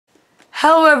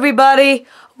Hello everybody,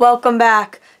 welcome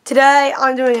back. Today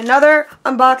I'm doing another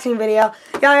unboxing video.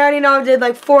 Yeah, I already know I did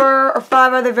like 4 or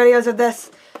 5 other videos of this,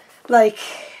 like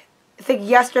I think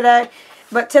yesterday.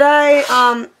 But today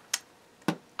I'm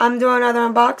doing another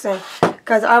unboxing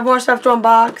because I have more stuff to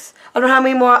unbox. I don't know how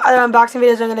many more other unboxing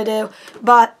videos I'm going to do,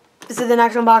 but this is the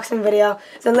next unboxing video.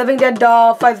 It's a Living Dead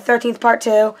Doll, Friday the 13th Part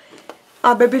 2.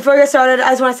 But before we get started,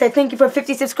 I just want to say thank you for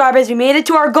 50 subscribers. We made it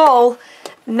to our goal.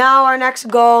 Now our next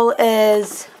goal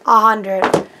is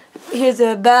 100. Here's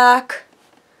the back.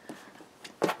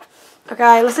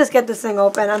 Okay, let's just get this thing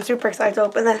open. I'm super excited to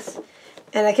open this.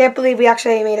 And I can't believe we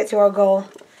actually made it to our goal.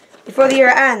 Before the year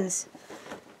ends.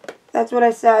 That's what I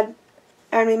said.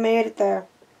 And we made it there.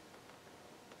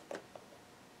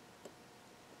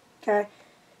 Okay.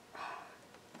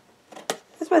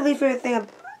 That's my least favorite thing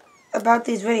about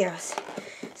these videos.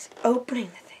 It's opening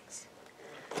the things.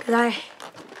 Because I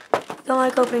don't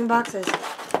like opening boxes.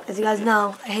 As you guys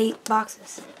know, I hate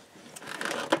boxes.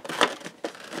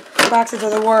 Boxes are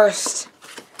the worst.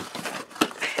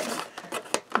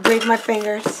 Break my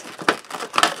fingers.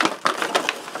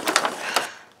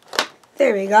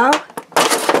 There we go.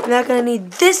 I'm not going to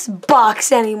need this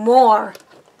box anymore.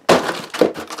 Get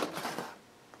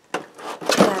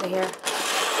out of here.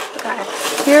 Okay.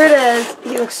 Here it is.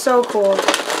 He looks so cool.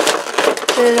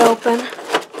 Get it open.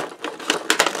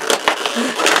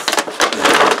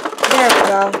 There we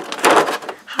go.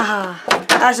 Haha.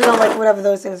 I actually don't like whatever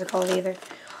those things are called either.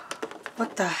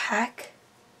 What the heck?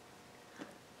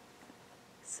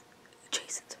 It's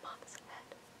Jason's mom's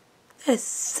head. That is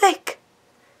sick.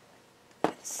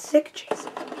 Sick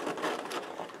Jason.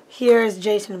 Here is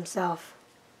Jason himself.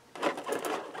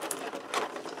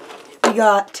 We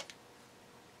got...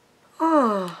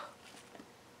 Oh.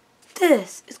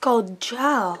 This is called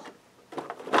gel.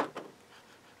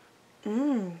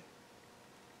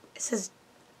 It says,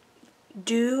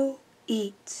 do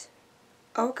eat.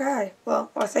 Okay, well,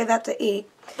 I'll say that to eat.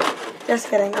 Just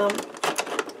kidding.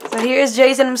 So here's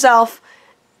Jason himself,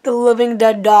 the Living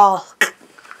Dead Doll.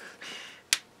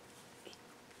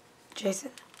 Jason,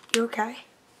 you okay?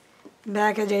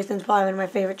 Back of Jason's probably one of my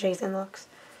favorite Jason looks.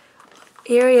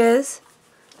 Here he is.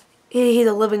 He's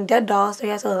a Living Dead Doll, so he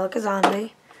has to look a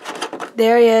zombie.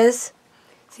 There he is.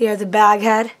 So he has a bag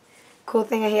head. Cool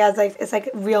thing he has, like, it's like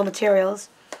real materials.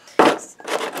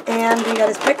 And he got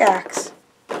his pickaxe.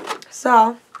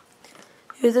 So,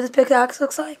 here's what his pickaxe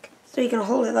looks like. So you can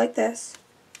hold it like this.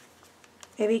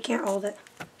 Maybe you can't hold it.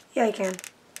 Yeah, you can.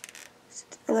 It's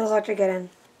a little hard to get in.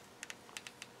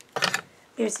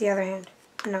 Here's the other hand.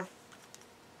 No.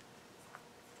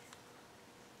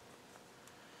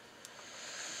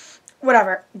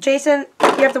 Whatever. Jason,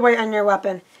 you have to wait on your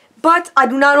weapon. But I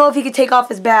do not know if he could take off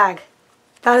his bag.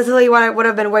 That is literally what I would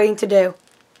have been waiting to do.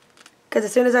 Because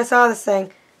as soon as I saw this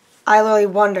thing, I literally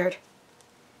wondered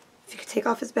if he could take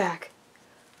off his bag.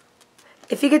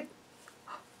 If he could...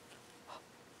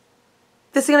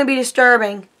 This is going to be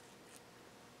disturbing.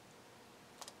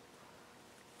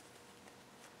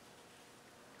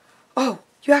 Oh,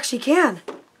 you actually can.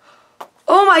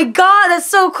 Oh my god, that's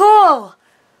so cool.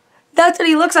 That's what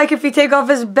he looks like if you take off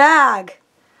his bag.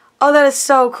 Oh, that is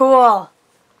so cool.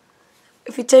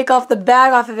 If you take off the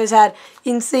bag off of his head,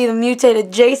 you can see the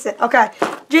mutated Jason. Okay,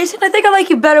 Jason, I think I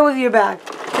like you better with your bag.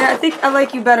 Yeah, I think I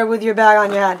like you better with your bag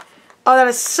on your head. Oh, that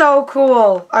is so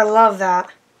cool. I love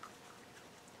that.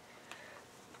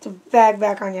 The bag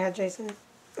back on your head, Jason.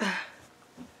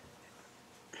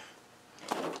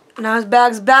 Now his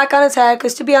bag's back on his head,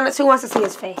 because to be honest, who wants to see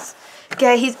his face?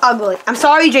 Okay, he's ugly. I'm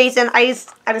sorry, Jason. I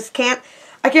just can't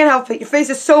help it. Your face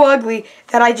is so ugly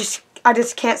that I just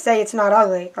can't say it's not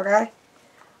ugly, okay?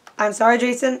 I'm sorry,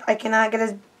 Jason. I cannot get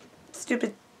his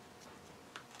stupid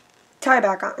tie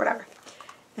back on. Whatever.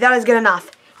 That is good enough.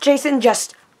 Jason,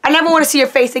 I never want to see your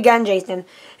face again, Jason.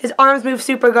 His arms move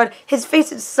super good. His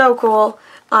face is so cool.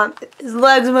 His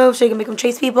legs move so he can make him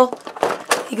chase people.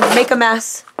 He can make a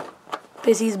mess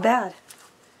because he's bad.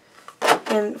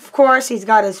 And, of course, he's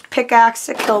got his pickaxe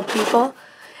to kill people.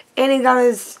 And he got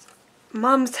his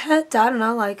mom's head to, I don't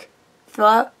know, like,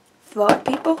 throw out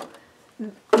people.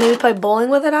 Maybe play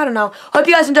bowling with it. I don't know. Hope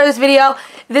you guys enjoyed this video.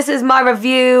 This is my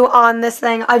review on this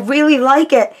thing. I really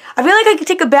like it. I feel like I could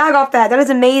take a bag off that. That is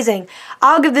amazing.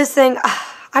 I'll give this thing... I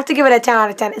have to give it a 10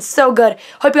 out of 10. It's so good.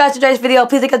 Hope you guys enjoyed this video.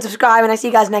 Please like and subscribe, and I see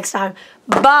you guys next time.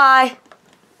 Bye.